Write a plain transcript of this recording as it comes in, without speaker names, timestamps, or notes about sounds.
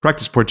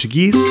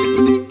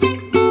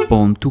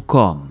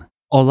practiceportuguese.com.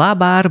 Olá,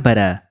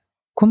 Bárbara!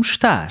 Como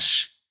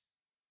estás?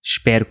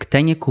 Espero que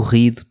tenha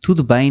corrido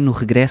tudo bem no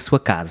regresso a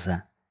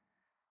casa.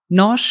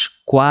 Nós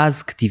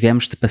quase que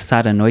tivemos de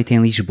passar a noite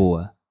em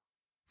Lisboa.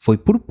 Foi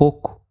por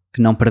pouco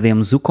que não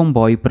perdemos o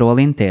comboio para o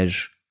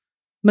Alentejo,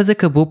 mas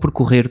acabou por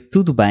correr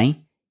tudo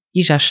bem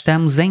e já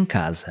estamos em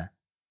casa.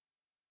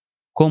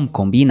 Como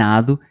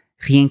combinado,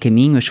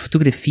 reencaminho as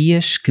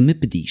fotografias que me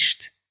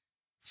pediste.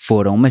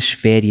 Foram umas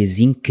férias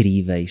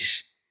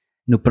incríveis.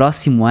 No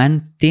próximo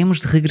ano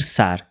temos de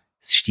regressar,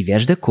 se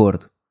estiveres de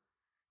acordo.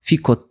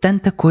 Ficou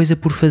tanta coisa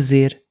por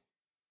fazer,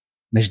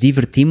 mas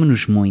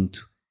divertimos-nos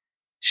muito.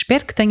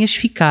 Espero que tenhas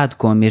ficado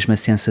com a mesma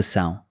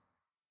sensação.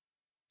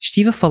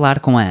 Estive a falar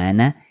com a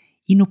Ana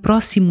e no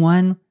próximo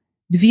ano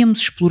devíamos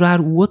explorar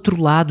o outro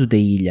lado da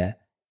ilha.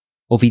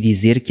 Ouvi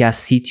dizer que há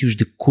sítios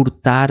de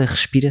cortar a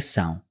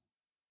respiração.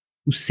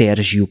 O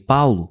Sérgio e o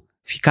Paulo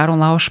ficaram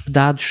lá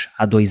hospedados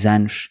há 2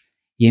 anos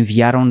e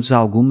enviaram-nos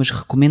algumas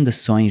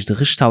recomendações de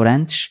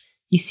restaurantes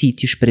e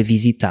sítios para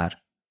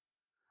visitar.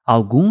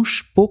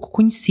 Alguns pouco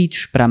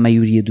conhecidos para a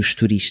maioria dos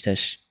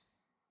turistas.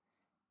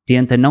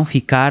 Tenta não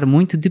ficar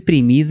muito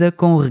deprimida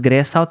com o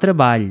regresso ao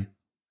trabalho.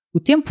 O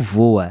tempo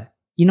voa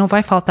e não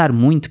vai faltar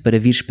muito para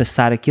vires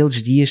passar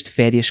aqueles dias de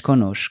férias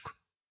connosco.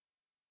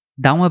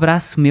 Dá um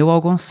abraço meu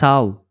ao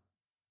Gonçalo.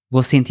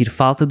 Vou sentir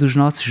falta dos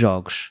nossos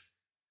jogos.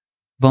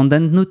 Vão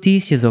dando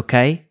notícias,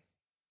 ok?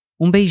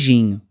 Um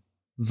beijinho.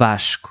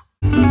 Vasco.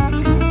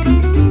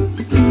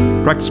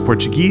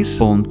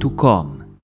 practiceportuguese.com